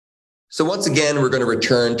So once again, we're going to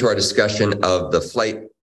return to our discussion of the flight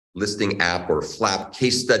listing app or FLApp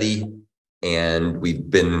case study. And we've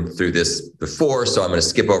been through this before, so I'm going to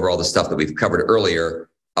skip over all the stuff that we've covered earlier,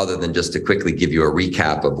 other than just to quickly give you a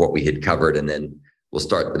recap of what we had covered. And then we'll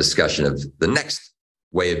start the discussion of the next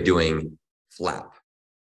way of doing FLApp.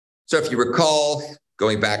 So if you recall,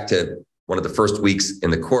 going back to one of the first weeks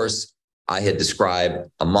in the course, I had described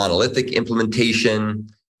a monolithic implementation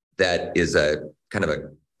that is a kind of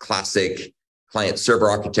a classic client-server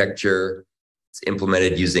architecture. It's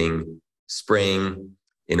implemented using Spring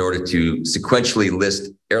in order to sequentially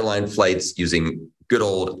list airline flights using good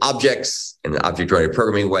old objects in an object-oriented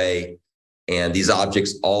programming way. And these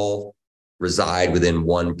objects all reside within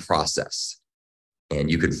one process. And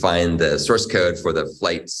you could find the source code for the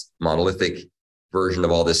flight's monolithic version of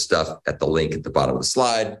all this stuff at the link at the bottom of the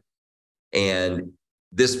slide. And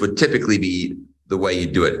this would typically be the way you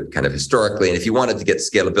do it kind of historically. And if you wanted to get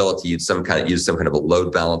scalability, you'd use some kind of a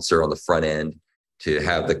load balancer on the front end to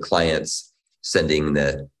have the clients sending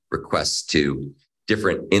the requests to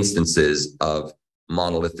different instances of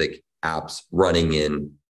monolithic apps running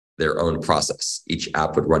in their own process. Each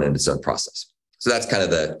app would run in its own process. So that's kind of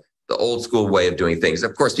the old school way of doing things.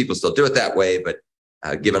 Of course, people still do it that way, but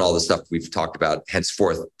given all the stuff we've talked about,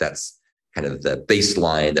 henceforth, that's kind of the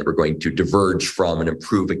baseline that we're going to diverge from and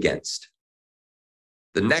improve against.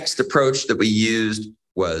 The next approach that we used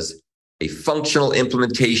was a functional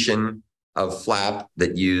implementation of FLApp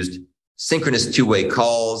that used synchronous two-way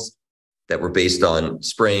calls that were based on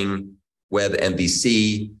Spring,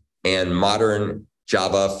 WebMVC, and modern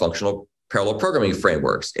Java functional parallel programming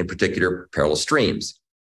frameworks, in particular parallel streams.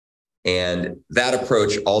 And that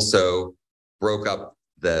approach also broke up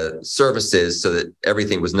the services so that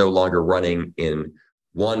everything was no longer running in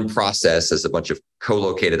one process as a bunch of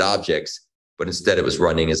co-located objects, but instead it was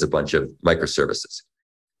running as a bunch of microservices.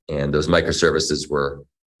 And those microservices were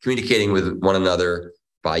communicating with one another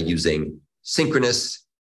by using synchronous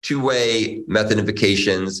two-way method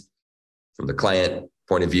invocations from the client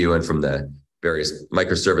point of view and from the various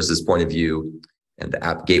microservices point of view and the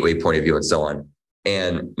app gateway point of view and so on.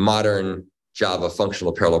 And modern Java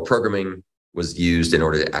functional parallel programming was used in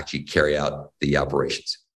order to actually carry out the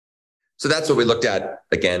operations. So that's what we looked at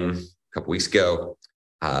again a couple weeks ago.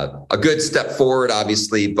 A good step forward,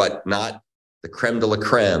 obviously, but not the creme de la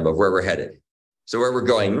creme of where we're headed. So where we're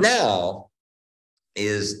going now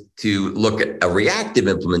is to look at a reactive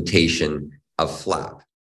implementation of FLApp.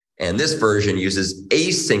 And this version uses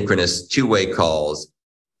asynchronous two-way calls,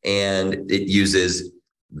 and it uses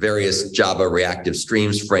various Java reactive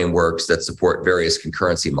streams frameworks that support various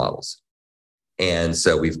concurrency models. And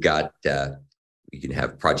so we've got, we can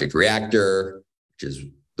have Project Reactor, which is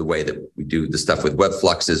the way that we do the stuff with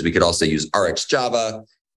WebFluxes. We could also use RxJava.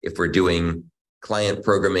 If we're doing client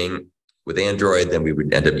programming with Android, then we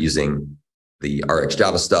would end up using the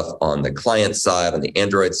RxJava stuff on the client side, on the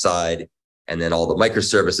Android side. And then all the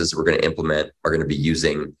microservices we're going to implement are going to be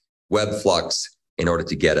using WebFlux in order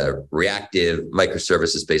to get a reactive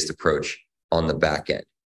microservices-based approach on the back end.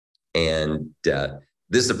 And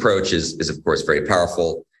this approach is, of course, very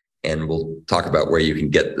powerful. And we'll talk about where you can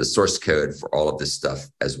get the source code for all of this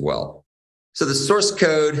stuff as well. So the source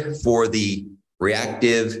code for the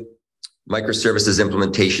reactive microservices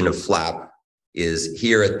implementation of FLApp is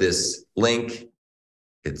here at this link.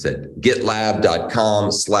 It's at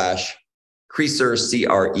gitlab.com/creasor, CREASOR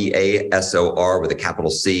with a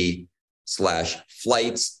capital C,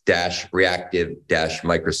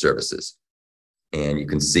 /flights-reactive-microservices. And you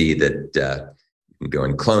can see that you can go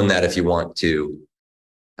and clone that if you want to.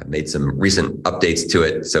 I've made some recent updates to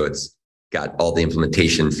it, so it's got all the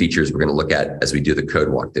implementation features we're going to look at as we do the code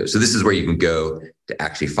walkthrough. So this is where you can go to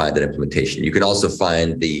actually find that implementation. You can also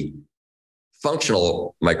find the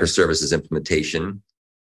functional microservices implementation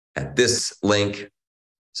at this link.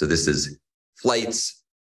 So this is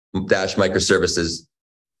flights-microservices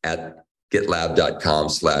at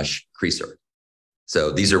gitlab.com/creasor.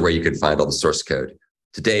 So these are where you can find all the source code.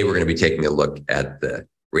 Today, we're going to be taking a look at the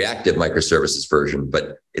reactive microservices version,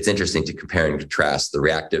 but it's interesting to compare and contrast the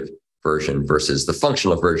reactive version versus the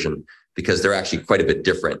functional version because they're actually quite a bit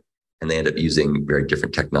different, and they end up using very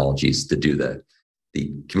different technologies to do the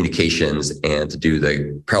communications and to do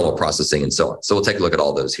the parallel processing and so on. So we'll take a look at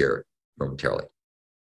all those here momentarily.